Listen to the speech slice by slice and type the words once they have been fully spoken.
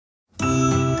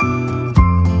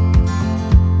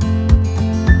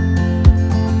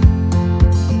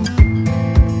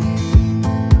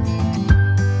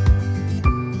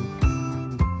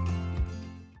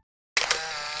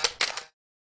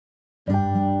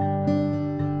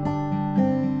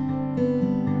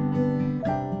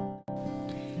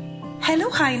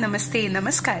Hi നമസ്തേ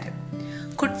നമസ്കാരം.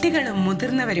 കുട്ടികളും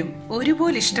മുതിർന്നവരും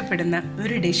ഒരുപോലെ ഇഷ്ടപ്പെടുന്ന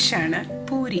ഒരു ഡിഷാണ്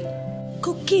പൂരി.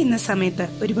 കുക്ക് ചെയ്യുന്ന സമയത്ത്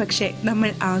ഒരുപക്ഷെ നമ്മൾ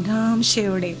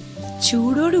ആകാംക്ഷയോടെ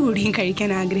ചൂടോടുകൂടിയും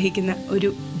കഴിക്കാൻ ആഗ്രഹിക്കുന്ന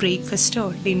ഒരു ബ്രേക്ക്ഫാസ്റ്റോ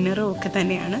ഡിന്നറോ ഒക്കെ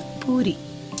തന്നെയാണ് പൂരി.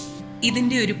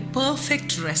 ഇതിന്റെ ഒരു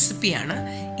പെർഫെക്റ്റ് റെസിപ്പിയാണ്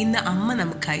ഇന്ന് അമ്മ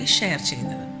നമുക്കായി ഷെയർ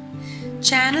ചെയ്യുന്നത്.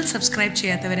 ചാനൽ സബ്സ്ക്രൈബ്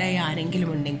ചെയ്യാത്തവരായി ആരെങ്കിലും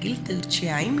ഉണ്ടെങ്കിൽ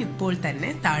തീർച്ചയായും ഇപ്പോൾ തന്നെ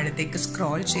താഴത്തേക്ക്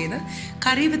സ്ക്രോൾ ചെയ്ത്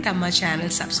കറി വിത്ത് അമ്മ ചാനൽ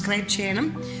സബ്സ്ക്രൈബ് ചെയ്യണം,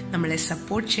 നമ്മളെ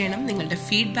സപ്പോർട്ട് ചെയ്യണം. നിങ്ങളുടെ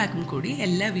ഫീഡ്ബാക്കും കൂടി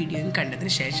എല്ലാ വീഡിയോയും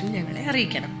കണ്ടതിന് ശേഷം ഞങ്ങളെ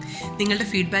അറിയിക്കണം. നിങ്ങളുടെ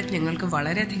ഫീഡ്ബാക്ക് ഞങ്ങൾക്ക്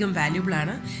വളരെയധികം വാല്യൂബിൾ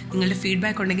ആണ്. നിങ്ങളുടെ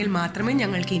ഫീഡ്ബാക്ക് ഉണ്ടെങ്കിൽ മാത്രമേ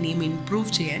ഞങ്ങൾക്ക് ഇനിയും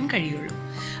ഇംപ്രൂവ് ചെയ്യാൻ കഴിയുള്ളൂ.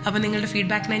 അപ്പോൾ നിങ്ങളുടെ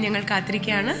ഫീഡ്ബാക്കിനായി ഞങ്ങൾ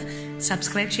കാത്തിരിക്കുകയാണ്.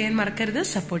 സബ്സ്ക്രൈബ് ചെയ്യാൻ മറക്കരുത്,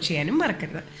 സപ്പോർട്ട് ചെയ്യാനും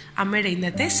മറക്കരുത്. അമ്മയുടെ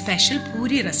ഇന്നത്തെ സ്പെഷ്യൽ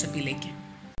പൂരി റെസിപ്പിയിലേക്ക്.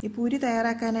 ഈ പൂരി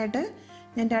തയ്യാറാക്കാനായിട്ട്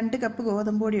ഞാൻ 2 കപ്പ്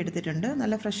ഗോതമ്പ് പൊടി എടുത്തിട്ടുണ്ട്.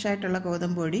 നല്ല ഫ്രഷ് ആയിട്ടുള്ള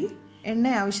ഗോതമ്പ് പൊടി. എണ്ണ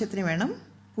ആവശ്യത്തിന് വേണം.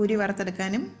 പൂരി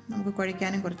വറുത്തെടുക്കാനും നമുക്ക്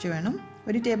കുഴയ്ക്കാനും കുറച്ച് വേണം.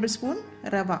 1 ടേബിൾ സ്പൂൺ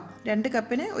റവ, 2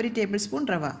 കപ്പിന് 1 ടേബിൾ സ്പൂൺ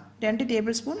റവ, 2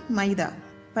 ടേബിൾ സ്പൂൺ മൈദ,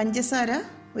 പഞ്ചസാര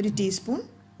 1 ടീസ്പൂൺ,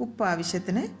 ഉപ്പ്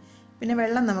ആവശ്യത്തിന്, പിന്നെ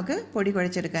വെള്ളം നമുക്ക് പൊടി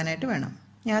കുഴച്ചെടുക്കാനായിട്ട് വേണം.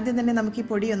 ആദ്യം തന്നെ നമുക്ക് ഈ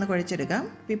പൊടി ഒന്ന് കുഴച്ചെടുക്കാം.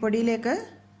 ഈ പൊടിയിലേക്ക്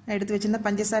എടുത്ത് വെച്ചിരുന്ന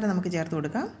പഞ്ചസാര നമുക്ക് ചേർത്ത്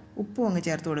കൊടുക്കാം, ഉപ്പും അങ്ങ്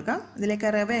ചേർത്ത് കൊടുക്കാം,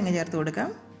 ഇതിലേക്ക് റവ അങ്ങ് ചേർത്ത് കൊടുക്കാം,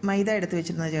 മൈദ എടുത്ത്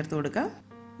വെച്ചിരുന്നത് ചേർത്ത് കൊടുക്കാം.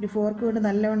 ഒരു ഫോർക്ക് കൊണ്ട്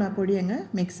നല്ലവണ്ണം ആ പൊടി അങ്ങ്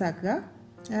മിക്സ് ആക്കുക.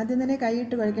 ആദ്യം തന്നെ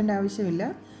കൈയിട്ട് കുഴക്കേണ്ട ആവശ്യമില്ല,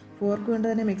 ഫോർക്ക് കൊണ്ട്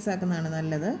തന്നെ മിക്സ് ആക്കുന്നതാണ്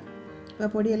നല്ലത്. അപ്പോൾ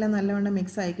പൊടിയെല്ലാം നല്ലവണ്ണം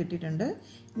മിക്സായി കിട്ടിയിട്ടുണ്ട്.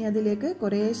 ഇനി അതിലേക്ക്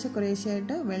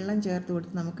കുറേശ്ശെയായിട്ട് വെള്ളം ചേർത്ത്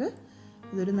കൊടുത്ത് നമുക്ക്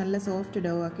ഇതൊരു നല്ല സോഫ്റ്റ്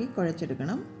ഡോ ആക്കി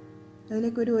കുഴച്ചെടുക്കണം.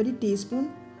 അതിലേക്ക് ഒരു 1 ടീസ്പൂൺ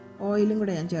ഓയിലും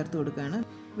കൂടെ ഞാൻ ചേർത്ത് കൊടുക്കുകയാണ്.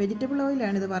 വെജിറ്റബിൾ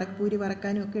ഓയിലാണ് ഇത് പൂരി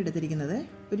വറക്കാനും ഒക്കെ എടുത്തിരിക്കുന്നത്.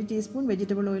 1 ടീസ്പൂൺ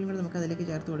വെജിറ്റബിൾ ഓയിലും കൂടെ നമുക്ക് അതിലേക്ക്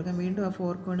ചേർത്ത് കൊടുക്കാം. വീണ്ടും ആ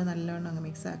ഫോർക്ക് കൊണ്ട് നല്ലവണ്ണം അങ്ങ്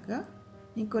മിക്സ് ആക്കുക.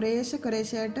 ഇനി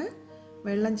കുറേശ്ശെയായിട്ട്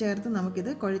വെള്ളം ചേർത്ത് നമുക്കിത്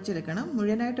കുഴച്ചെടുക്കണം.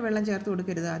 മുഴുവനായിട്ട് വെള്ളം ചേർത്ത്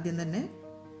കൊടുക്കരുത് ആദ്യം തന്നെ.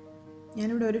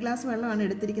 ഞാനിവിടെ 1 ഗ്ലാസ് വെള്ളമാണ്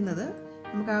എടുത്തിരിക്കുന്നത്.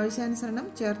 നമുക്ക് ആവശ്യാനുസരണം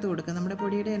ചേർത്ത് കൊടുക്കാം. നമ്മുടെ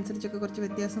പൊടിയുടെ അനുസരിച്ചൊക്കെ കുറച്ച്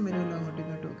വ്യത്യാസം വരുമല്ലോ അങ്ങോട്ടും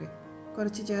ഇങ്ങോട്ടും ഒക്കെ.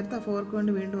 കുറച്ച് ചേർത്ത് ആ ഫോർക്ക്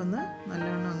കൊണ്ട് വീണ്ടും ഒന്ന്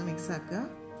നല്ലവണ്ണം അങ്ങ് മിക്സ് ആക്കുക.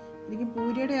 എനിക്ക്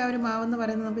പൂരിയുടെ ആ ഒരു മാവെന്ന്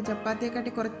പറയുന്നത് നമുക്ക്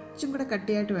ചപ്പാത്തിയെക്കാട്ടി കുറച്ചും കൂടെ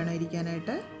കട്ടിയായിട്ട് വേണം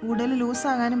ഇരിക്കാനായിട്ട്. കൂടുതൽ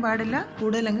ലൂസാകാനും പാടില്ല,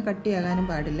 കൂടുതൽ അങ്ങ് കട്ടിയാകാനും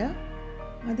പാടില്ല.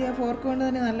 ആദ്യം ആ ഫോർക്ക് കൊണ്ട്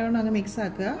തന്നെ നല്ലവണ്ണം അങ്ങ് മിക്സ്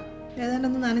ആക്കുക. ഏതാണ്ട്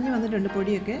ഒന്ന് നനഞ്ഞ് വന്നിട്ടുണ്ട്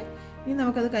പൊടിയൊക്കെ. ഇനി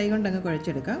നമുക്കത് കൈകൊണ്ട് അങ്ങ്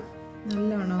കുഴച്ചെടുക്കാം.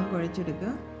 നല്ലവണ്ണം അങ്ങ്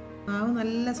കുഴച്ചെടുക്കുക. മാവ്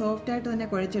നല്ല സോഫ്റ്റായിട്ട് തന്നെ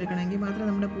കുഴച്ചെടുക്കണമെങ്കിൽ മാത്രമേ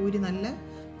നമ്മുടെ പൂരി നല്ല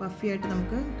പഫിയായിട്ട്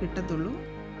നമുക്ക് കിട്ടത്തുള്ളൂ.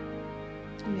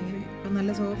 ഇങ്ങനെ ഇപ്പം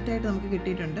നല്ല സോഫ്റ്റായിട്ട് നമുക്ക്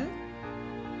കിട്ടിയിട്ടുണ്ട്.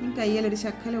 ഇനി കയ്യിലൊരു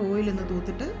ശക്കല ഓയിലൊന്ന്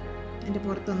തൂത്തിട്ട് അതിൻ്റെ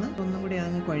ഒന്നും കൂടി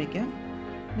അതങ്ങ് കുഴയ്ക്കാം.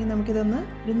 ഇനി നമുക്കിതൊന്ന്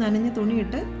ഒരു നനഞ്ഞ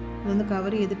തുണിയിട്ട് ഇതൊന്ന്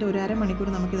കവർ ചെയ്തിട്ട് ഒരു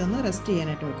അരമണിക്കൂർ നമുക്കിതൊന്ന് റെസ്റ്റ്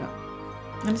ചെയ്യാനായിട്ട് വെക്കാം.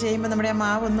 അങ്ങനെ ചെയ്യുമ്പോൾ നമ്മുടെ ആ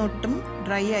മാവ് ഒന്നും ഒട്ടും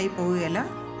ഡ്രൈ ആയി പോവുകയില്ല.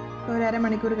 ഇപ്പോൾ ഒരു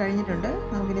അരമണിക്കൂർ കഴിഞ്ഞിട്ടുണ്ട്.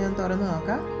 നമുക്കിനി ഇതൊന്ന് തുറന്ന്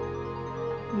നോക്കാം.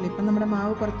 ഇപ്പം നമ്മുടെ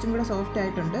മാവ് കുറച്ചും കൂടെ സോഫ്റ്റ്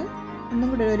ആയിട്ടുണ്ട്. ഒന്നും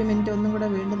കൂടെ 1 മിനിറ്റ് ഒന്നും കൂടെ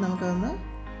വീണ്ടും നമുക്കതൊന്ന്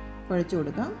കുഴച്ച്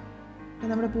കൊടുക്കാം.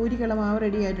 നമ്മുടെ പൂരിക്കുള്ള മാവ്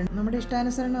റെഡി ആയിട്ടുണ്ട്. നമ്മുടെ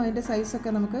ഇഷ്ടാനുസരണം അതിൻ്റെ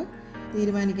സൈസൊക്കെ നമുക്ക്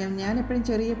തീരുമാനിക്കാം. ഞാൻ എപ്പോഴും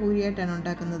ചെറിയ പൂരിയായിട്ടാണ്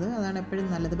ഉണ്ടാക്കുന്നത്, അതാണ് എപ്പോഴും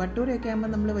നല്ലത്. ബട്ടൂരയൊക്കെ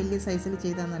ആകുമ്പോൾ നമ്മൾ വലിയ സൈസിൽ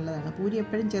ചെയ്താൽ നല്ലതാണ്. പൂരി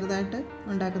എപ്പോഴും ചെറുതായിട്ട്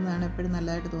ഉണ്ടാക്കുന്നതാണ് എപ്പോഴും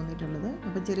നല്ലതായിട്ട് തോന്നിയിട്ടുള്ളത്.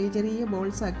 അപ്പോൾ ചെറിയ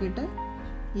ബോൾസ് ആക്കിയിട്ട്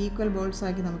ഈക്വൽ ബോൾസ്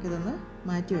ആക്കി നമുക്കിതൊന്ന്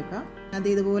മാറ്റി വെക്കാം. അത്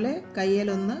ഇതുപോലെ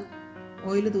കയ്യിലൊന്ന്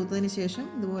ഓയിൽ തൂത്തതിന് ശേഷം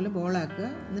ഇതുപോലെ ബോളാക്കുക.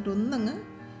 എന്നിട്ട് ഒന്നങ്ങ്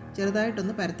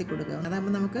ചെറുതായിട്ടൊന്ന് പരത്തി കൊടുക്കുക.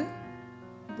 അതാകുമ്പോൾ നമുക്ക്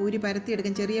പൂരി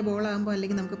പരത്തിയെടുക്കാം. ചെറിയ ബോളാകുമ്പോൾ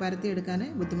അല്ലെങ്കിൽ നമുക്ക് പരത്തിയെടുക്കാൻ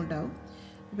ബുദ്ധിമുട്ടാവും.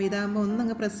 അപ്പോൾ ഇതാകുമ്പോൾ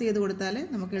ഒന്നങ്ങ് പ്രസ് ചെയ്ത് കൊടുത്താൽ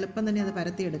നമുക്ക് എളുപ്പം തന്നെ അത്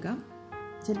പരത്തിയെടുക്കാം.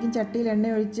 ശരിക്കും ചട്ടിയിൽ എണ്ണ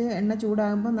ഒഴിച്ച് എണ്ണ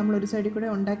ചൂടാകുമ്പോൾ നമ്മൾ ഒരു സൈഡിൽ കൂടെ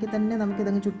ഉണ്ടാക്കി തന്നെ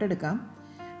നമുക്കിതങ്ങ് ചുട്ടെടുക്കാം.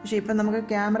 പക്ഷേ ഇപ്പം നമുക്ക്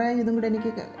ക്യാമറ ഇതും കൂടെ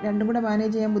എനിക്ക് രണ്ടും കൂടെ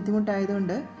മാനേജ് ചെയ്യാൻ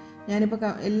ബുദ്ധിമുട്ടായതുകൊണ്ട് ഞാനിപ്പോൾ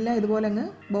എല്ലാം ഇതുപോലെ അങ്ങ്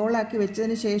ബോളാക്കി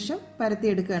വെച്ചതിന് ശേഷം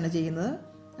പരത്തിയെടുക്കുകയാണ് ചെയ്യുന്നത്.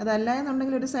 അതല്ല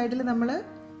എന്നുണ്ടെങ്കിൽ ഒരു സൈഡിൽ നമ്മൾ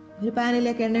ഒരു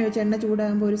പാനിലേക്ക് എണ്ണ ഒഴിച്ച് എണ്ണ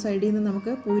ചൂടാകുമ്പോൾ ഒരു സൈഡിൽ നിന്ന്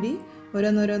നമുക്ക് പൂരി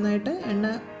ഓരോന്നോരോന്നായിട്ട് എണ്ണ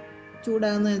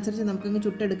ചൂടാകുന്നതനുസരിച്ച് നമുക്കങ്ങ്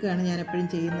ചുട്ടെടുക്കുകയാണ് ഞാൻ എപ്പോഴും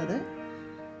ചെയ്യുന്നത്.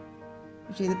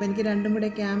 പക്ഷേ ഇതിപ്പോൾ എനിക്ക് രണ്ടും കൂടെ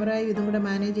ക്യാമറയും ഇതും കൂടെ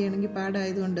മാനേജ് ചെയ്യണമെങ്കിൽ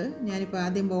പാടായതുകൊണ്ട് ഞാനിപ്പോൾ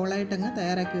ആദ്യം ബോളായിട്ട് അങ്ങ്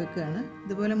തയ്യാറാക്കി വെക്കുകയാണ്.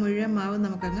 ഇതുപോലെ മുഴുവൻ മാവ്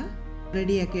നമുക്കങ്ങ്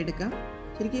റെഡിയാക്കി എടുക്കാം.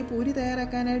 ശരിക്കും ഈ പൂരി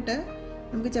തയ്യാറാക്കാനായിട്ട്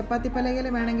നമുക്ക് ചപ്പാത്തി പലകയിൽ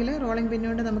വേണമെങ്കിൽ റോളിംഗ്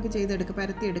പിന്നുകൊണ്ട് നമുക്ക് ചെയ്തെടുക്കാം,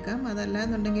 പരത്തിയെടുക്കാം. അതല്ല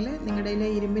എന്നുണ്ടെങ്കിൽ നിങ്ങളുടെ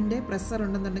കയ്യിൽ ഇരുമ്പിൻ്റെ പ്രസ്സർ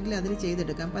ഉണ്ടെന്നുണ്ടെങ്കിൽ അതിൽ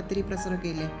ചെയ്തെടുക്കാം. പത്തിരി പ്രസ്സറൊക്കെ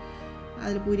ഇല്ലേ,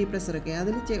 അതിൽ പൂരി പ്രസ്സറൊക്കെ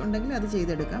അതിൽ ഉണ്ടെങ്കിൽ അത്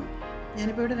ചെയ്തെടുക്കാം.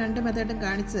 ഞാനിപ്പോൾ ഇവിടെ 2 മെത്തേഡും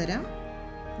കാണിച്ചു തരാം.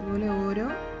 അതുപോലെ ഓരോ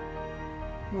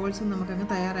ബോൾസും നമുക്കങ്ങ്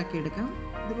തയ്യാറാക്കിയെടുക്കാം.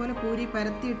 ഇതുപോലെ പൂരി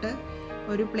പരത്തിയിട്ട്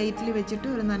ഒരു പ്ലേറ്റിൽ വെച്ചിട്ട്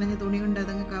ഒരു നനഞ്ഞ തുണി കൊണ്ട്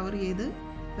അതങ്ങ് കവർ ചെയ്ത്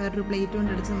വേറൊരു പ്ലേറ്റ്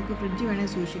കൊണ്ട് അടിച്ച് നമുക്ക് ഫ്രിഡ്ജ്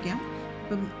വേണമെങ്കിൽ സൂക്ഷിക്കാം.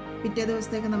 ഇപ്പം പിറ്റേ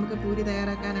ദിവസത്തേക്ക് നമുക്ക് പൂരി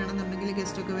തയ്യാറാക്കാനാണെന്നുണ്ടെങ്കിൽ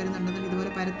ഗസ്റ്റൊക്കെ വരുന്നുണ്ടെങ്കിൽ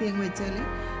ഇതുപോലെ പരത്തി അങ്ങ് വെച്ചാൽ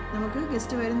നമുക്ക്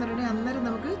ഗസ്റ്റ് വരുന്നുണ്ടെങ്കിൽ അന്നേരം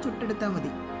നമുക്ക് ചുട്ടെടുത്താൽ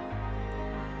മതി.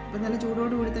 അപ്പം നല്ല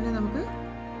ചൂടോടുകൂടി തന്നെ നമുക്ക്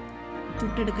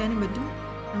ചുട്ടെടുക്കാനും പറ്റും.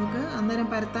 നമുക്ക് അന്നേരം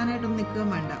പരത്താനായിട്ടൊന്നും നിൽക്കുകയും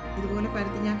വേണ്ട. ഇതുപോലെ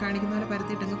ഞാൻ കാണിക്കുന്ന പോലെ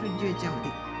പരത്തിയിട്ട് അങ്ങ് ഫ്രിഡ്ജ് വെച്ചാൽ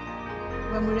മതി.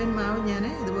 അപ്പോൾ മുഴുവൻ മാവ് ഞാൻ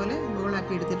ഇതുപോലെ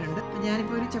ബോളാക്കി എടുത്തിട്ടുണ്ട്. അപ്പോൾ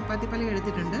ഞാനിപ്പോൾ ഒരു ചപ്പാത്തി പലക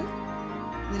എടുത്തിട്ടുണ്ട്.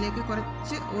 ഇതിലേക്ക്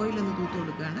കുറച്ച് ഓയിലൊന്ന് തൂത്ത്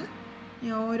കൊടുക്കുകയാണ്. ഈ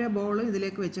ഓരോ ബോളും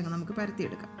ഇതിലേക്ക് വെച്ചങ്ങ് നമുക്ക്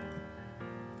പരത്തിയെടുക്കാം.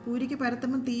 പൂരിക്ക്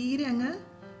പരത്തുമ്പോൾ തീരെ അങ്ങ്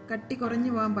കട്ടി കുറഞ്ഞു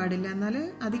പോകാൻ പാടില്ല, എന്നാൽ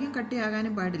അധികം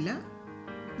കട്ടിയാകാനും പാടില്ല.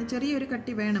 ചെറിയൊരു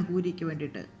കട്ടി വേണം പൂരിക്ക്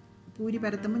വേണ്ടിയിട്ട്. പൂരി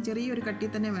പരത്തുമ്പോൾ ചെറിയൊരു കട്ടി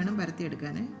തന്നെ വേണം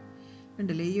പരത്തിയെടുക്കാൻ.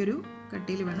 കണ്ടില്ലേ, ഈ ഒരു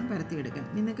കട്ടിയിൽ വേണം പരത്തിയെടുക്കാൻ.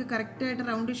 നിങ്ങൾക്ക് കറക്റ്റായിട്ട്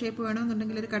റൗണ്ട് ഷേപ്പ്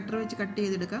വേണമെന്നുണ്ടെങ്കിൽ ഒരു കട്ടർ വെച്ച് കട്ട്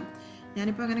ചെയ്തെടുക്കാം.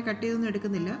 ഞാനിപ്പോൾ അങ്ങനെ കട്ട് ചെയ്തൊന്നും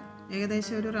എടുക്കുന്നില്ല.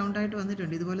 ഏകദേശം ഒരു റൗണ്ടായിട്ട്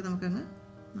വന്നിട്ടുണ്ട്. ഇതുപോലെ നമുക്കങ്ങ്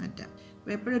മാറ്റാം.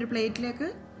 അപ്പോൾ എപ്പോഴും ഒരു പ്ലേറ്റിലേക്ക്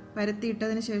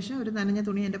പരത്തിയിട്ടതിന് ശേഷം ഒരു നനഞ്ഞ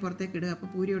തുണി എൻ്റെ പുറത്തേക്ക് ഇടുക. അപ്പോൾ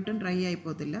പൂരി ഒട്ടും ഡ്രൈ ആയി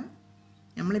പോകത്തില്ല.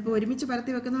 നമ്മളിപ്പോൾ ഒരുമിച്ച്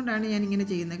പരത്തി വെക്കുന്നതുകൊണ്ടാണ് ഞാൻ ഇങ്ങനെ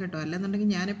ചെയ്യുന്നത് കേട്ടോ. അല്ലെന്നുണ്ടെങ്കിൽ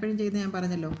ഞാൻ എപ്പോഴും ചെയ്യുന്നത് ഞാൻ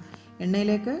പറഞ്ഞല്ലോ,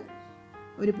 എണ്ണയിലേക്ക്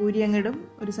ഒരു പൂരി അങ്ങിടും,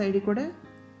 ഒരു സൈഡിൽ കൂടെ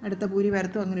അടുത്ത പൂരി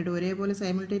പരത്തും അങ്ങനെ ഇടും. ഒരേപോലെ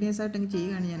സൈമിൾട്ടേനിയസ് ആയിട്ട് അങ്ങ്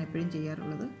ചെയ്യുകയാണ് ഞാൻ എപ്പോഴും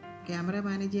ചെയ്യാറുള്ളത്. ക്യാമറ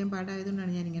മാനേജ് ചെയ്യാൻ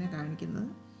പാടായതുകൊണ്ടാണ് ഞാൻ ഇങ്ങനെ കാണിക്കുന്നത്.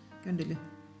 കണ്ടില്ലേ,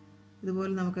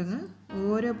 ഇതുപോലെ നമുക്കങ്ങ്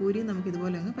ഓരോ പൂരിയും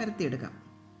നമുക്കിതുപോലെ അങ്ങ് പരത്തിയെടുക്കാം.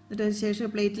 എന്നിട്ട് അതിന്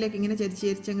ശേഷം പ്ലേറ്റിലേക്ക് ഇങ്ങനെ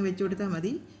ചരിച്ചങ്ങ് വെച്ച് കൊടുത്താൽ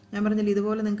മതി. ഞാൻ പറഞ്ഞില്ല,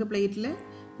 ഇതുപോലെ നിങ്ങൾക്ക് പ്ലേറ്റിൽ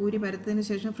പൂരി പരത്തതിന്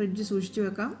ശേഷം ഫ്രിഡ്ജ് സൂക്ഷിച്ച്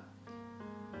വെക്കാം.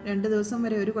 2 ദിവസം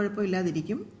വരെ ഒരു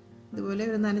കുഴപ്പമില്ലാതിരിക്കും. ഇതുപോലെ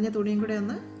ഒരു നനഞ്ഞ തുണിയും കൂടെ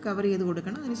ഒന്ന് കവർ ചെയ്ത്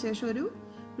കൊടുക്കണം. അതിനുശേഷം ഒരു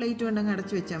പ്ലേറ്റ് കൊണ്ടങ്ങ്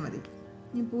അടച്ചു വെച്ചാൽ മതി.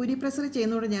 ഈ പൂരി പ്രഷർ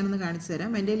ചെയ്യുന്നതോടെ ഞാനൊന്ന് കാണിച്ചു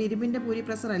തരാം. എൻ്റെ കയ്യിൽ ഇരുമ്പിൻ്റെ പൂരി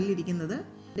പ്രഷർ അല്ല ഇരിക്കുന്നത്.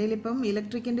 എൻ്റെ കയ്യിലിപ്പം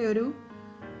ഇലക്ട്രിക്കിൻ്റെ ഒരു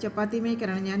ചപ്പാത്തി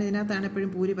മേക്കറാണ്. ഞാൻ ഇതിനകത്താണ് എപ്പോഴും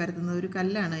പൂരി പരത്തുന്നത്. ഒരു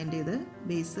കല്ലാണ് എൻ്റെ ഇത്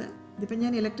ബേസ്. ഇതിപ്പം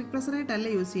ഞാൻ ഇലക്ട്രിക് പ്രഷറായിട്ടല്ല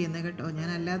യൂസ് ചെയ്യുന്നത് കേട്ടോ. ഞാൻ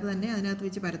അല്ലാതെ തന്നെ അതിനകത്ത്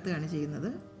വെച്ച് പരത്തുകയാണ് ചെയ്യുന്നത്.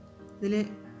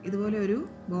 ഇതുപോലെ ഒരു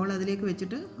ബോൾ അതിലേക്ക്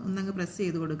വെച്ചിട്ട് ഒന്നങ്ങ് പ്രസ്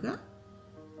ചെയ്ത് കൊടുക്കുക.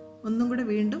 ഒന്നും കൂടെ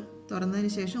വീണ്ടും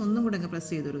തുറന്നതിന് ശേഷം ഒന്നും കൂടെ അങ്ങ് പ്രസ്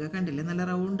ചെയ്ത് കൊടുക്കുക. കണ്ടില്ലേ, നല്ല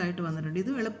റൗണ്ടായിട്ട് വന്നിട്ടുണ്ട്.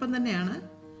 ഇത് എളുപ്പം തന്നെയാണ്.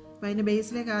 അപ്പോൾ അതിൻ്റെ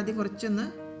ബേസിലേക്ക് ആദ്യം കുറച്ചൊന്ന്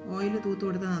ഓയിൽ തൂത്ത്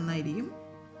കൊടുത്താൽ നന്നായിരിക്കും.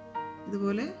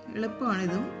 ഇതുപോലെ എളുപ്പമാണ്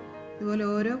ഇതും. ഇതുപോലെ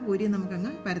ഓരോ പൂരിയും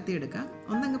നമുക്കങ്ങ് പരത്തിയെടുക്കാം.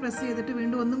 ഒന്നങ്ങ് പ്രസ് ചെയ്തിട്ട്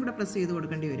വീണ്ടും ഒന്നും കൂടെ പ്രസ് ചെയ്ത്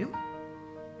കൊടുക്കേണ്ടി വരും,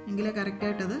 എങ്കിലേ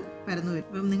കറക്റ്റായിട്ടത് പരന്നു വരും.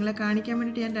 അപ്പം നിങ്ങളെ കാണിക്കാൻ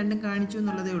വേണ്ടിയിട്ട് ഞാൻ രണ്ടും കാണിച്ചു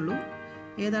എന്നുള്ളതേ ഉള്ളൂ.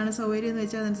 ഏതാണ് സൗകര്യം എന്ന്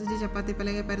വെച്ചാൽ അതനുസരിച്ച് ചപ്പാത്തി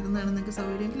പലക പരത്തുന്നതാണ് നിങ്ങൾക്ക്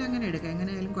സൗകര്യമെങ്കിൽ അങ്ങനെ എടുക്കാം.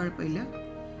 എങ്ങനെ ആയാലും കുഴപ്പമില്ല.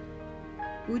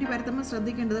 പൂരി പരത്തുമ്പോൾ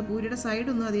ശ്രദ്ധിക്കേണ്ടത് പൂരിയുടെ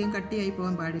സൈഡൊന്നും അധികം കട്ടിയായി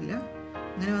പോകാൻ പാടില്ല.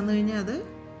 അങ്ങനെ വന്നു കഴിഞ്ഞാൽ അത്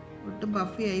ഒട്ടും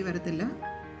പഫിയായി വരത്തില്ല,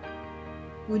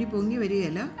 പൂരി പൊങ്ങി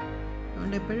വരികയല്ല.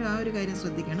 അതുകൊണ്ട് എപ്പോഴും ആ ഒരു കാര്യം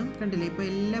ശ്രദ്ധിക്കണം. കണ്ടില്ലേ, ഇപ്പോൾ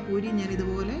എല്ലാ പൂരിയും ഞാൻ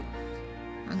ഇതുപോലെ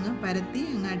അങ്ങ് പരത്തി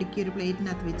അങ്ങ് അടുക്കി ഒരു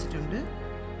പ്ലേറ്റിനകത്ത് വെച്ചിട്ടുണ്ട്.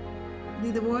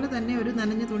 ഇതുപോലെ തന്നെ ഒരു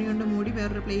നനഞ്ഞ തുണി കൊണ്ട് മൂടി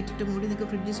വേറൊരു പ്ലേറ്റ് ഇട്ട് മൂടി നിങ്ങൾക്ക്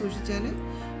ഫ്രിഡ്ജിൽ സൂക്ഷിച്ചാൽ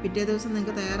പിറ്റേ ദിവസം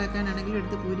നിങ്ങൾക്ക് തയ്യാറാക്കാനാണെങ്കിലും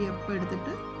എടുത്ത് പൂരി അപ്പം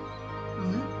എടുത്തിട്ട്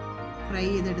അങ്ങ് ഫ്രൈ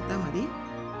ചെയ്തെടുത്താൽ മതി.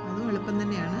 അതും എളുപ്പം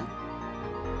തന്നെയാണ്.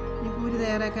 ഈ പൂരി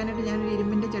തയ്യാറാക്കാനായിട്ട് ഞാനൊരു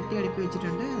ഇരുമ്പിൻ്റെ ചട്ടി അടുപ്പി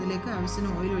വെച്ചിട്ടുണ്ട്. അതിലേക്ക്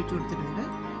ആവശ്യത്തിന് ഓയിൽ ഒഴിച്ചു കൊടുത്തിട്ടുണ്ട്.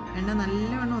 എണ്ണ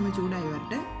നല്ലവണ്ണം ഒന്ന് ചൂടായി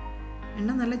വരട്ടെ.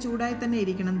 എണ്ണ നല്ല ചൂടായി തന്നെ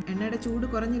ഇരിക്കണം. എണ്ണയുടെ ചൂട്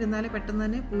കുറഞ്ഞിരുന്നാൽ പെട്ടെന്ന്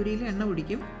തന്നെ പൂരിയിൽ എണ്ണ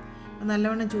കുടിക്കും. അപ്പോൾ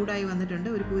നല്ലവണ്ണം ചൂടായി വന്നിട്ടുണ്ട്.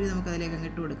 ഒരു പൂരി നമുക്ക് അതിലേക്ക് അങ്ങ്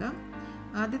ഇട്ട് കൊടുക്കാം.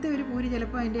 ആദ്യത്തെ ഒരു പൂരി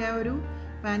ചിലപ്പോൾ അതിൻ്റെ ആ ഒരു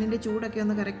പാനിൻ്റെ ചൂടൊക്കെ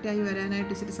ഒന്ന് കറക്റ്റായി വരാനായിട്ട്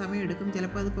ഇച്ചിരി സമയം എടുക്കും.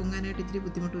 ചിലപ്പോൾ അത് പൊങ്ങാനായിട്ട് ഇച്ചിരി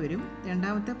ബുദ്ധിമുട്ട് വരും.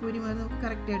 രണ്ടാമത്തെ പൂരി മുതൽ നമുക്ക്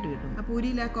കറക്റ്റായിട്ട് കിട്ടും. ആ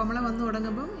പൂരിയിൽ ആ കൊമള വന്ന്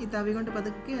തുടങ്ങുമ്പം ഈ തവി കൊണ്ട്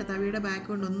പതുക്കെ തവിയുടെ ബാക്ക്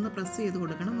കൊണ്ട് ഒന്ന് പ്രസ് ചെയ്ത്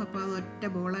കൊടുക്കണം. അപ്പോൾ അത് ഒറ്റ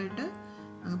ബോളായിട്ട്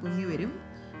അങ്ങ് പൊങ്ങി വരും.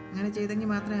 അങ്ങനെ ചെയ്തെങ്കിൽ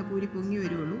മാത്രമേ ആ പൂരി പൊങ്ങി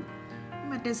വരുള്ളൂ.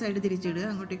 മറ്റേ സൈഡ് തിരിച്ചിടുക,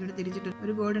 അങ്ങോട്ടേക്കൂടെ തിരിച്ചിട്ട്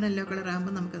ഒരു ഗോൾഡൻ യെല്ലോ കളർ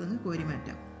ആകുമ്പോൾ നമുക്കതങ്ങ് കോരി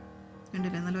മാറ്റാം.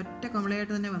 കണ്ടില്ലേ, നല്ല ഒറ്റ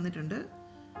കൊമളയായിട്ട് തന്നെ വന്നിട്ടുണ്ട്.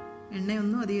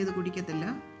 എണ്ണയൊന്നും അധികം ഇത് കുടിക്കത്തില്ല.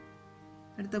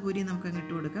 അടുത്ത പൂരി നമുക്ക് അങ്ങ്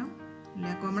ഇട്ട് കൊടുക്കാം. ഇല്ല,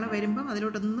 കൊമള വരുമ്പം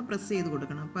അതിലോട്ടൊന്ന് പ്രസ് ചെയ്ത്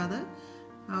കൊടുക്കണം. അപ്പോൾ അത്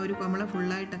ആ ഒരു കൊമള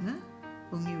ഫുള്ളായിട്ടങ്ങ്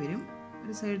പൊങ്ങി വരും.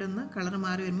 ഒരു സൈഡൊന്ന് കളർ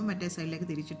മാറി വരുമ്പോൾ മറ്റേ സൈഡിലേക്ക്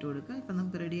തിരിച്ചിട്ട് കൊടുക്കുക. ഇപ്പം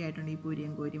നമുക്ക് റെഡി ആയിട്ടുണ്ട്. ഈ പൂരി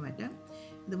അങ്ങ് കോരി മാറ്റാം.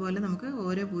 ഇതുപോലെ നമുക്ക്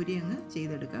ഓരോ പൂരി അങ്ങ്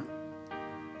ചെയ്തെടുക്കാം.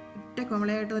 ഒറ്റ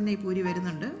കൊമളയായിട്ട് തന്നെ ഈ പൂരി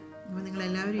വരുന്നുണ്ട്. അപ്പോൾ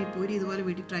നിങ്ങളെല്ലാവരും ഈ പൂരി ഇതുപോലെ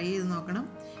വീട്ടിൽ ട്രൈ ചെയ്ത് നോക്കണം.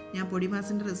 ഞാൻ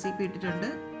പൊടിമാസിൻ്റെ റെസിപ്പി ഇട്ടിട്ടുണ്ട്.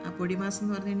 ആ പൊടിമാസ്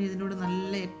എന്ന് പറഞ്ഞു കഴിഞ്ഞാൽ ഇതിനോട്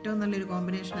ഏറ്റവും നല്ലൊരു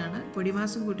കോമ്പിനേഷനാണ്.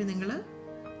 പൊടിമാസും കൂട്ടി നിങ്ങൾ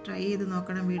ട്രൈ ചെയ്ത്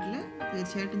നോക്കണം വീട്ടിൽ.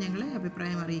 തീർച്ചയായിട്ടും ഞങ്ങളെ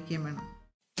അഭിപ്രായം അറിയിക്കുകയും വേണം.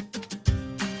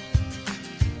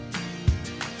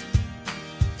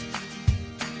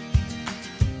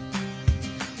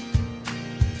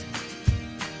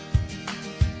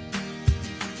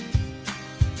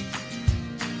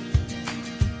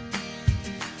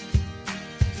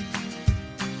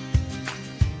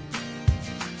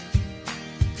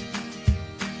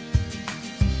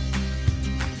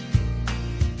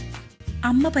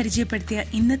 അമ്മ പരിചയപ്പെടുത്തിയ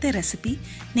ഇന്നത്തെ റെസിപ്പി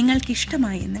നിങ്ങൾക്ക്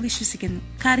ഇഷ്ടമായി എന്ന് വിശ്വസിക്കുന്നു.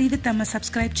 കറി വിത്ത് അമ്മ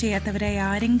സബ്സ്ക്രൈബ് ചെയ്യാത്തവരായി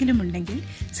ആരെങ്കിലും ഉണ്ടെങ്കിൽ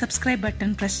സബ്സ്ക്രൈബ്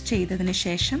ബട്ടൺ പ്രസ് ചെയ്തതിന്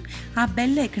ശേഷം ആ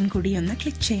ബെൽ ഐക്കൺ കൂടി ഒന്ന്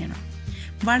ക്ലിക്ക് ചെയ്യണം.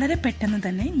 വളരെ പെട്ടെന്ന്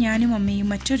തന്നെ ഞാനും അമ്മയും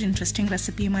മറ്റൊരു ഇൻട്രസ്റ്റിംഗ്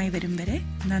റെസിപ്പിയുമായി വരും വരെ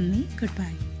നന്ദി, ഗുഡ്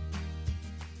ബൈ.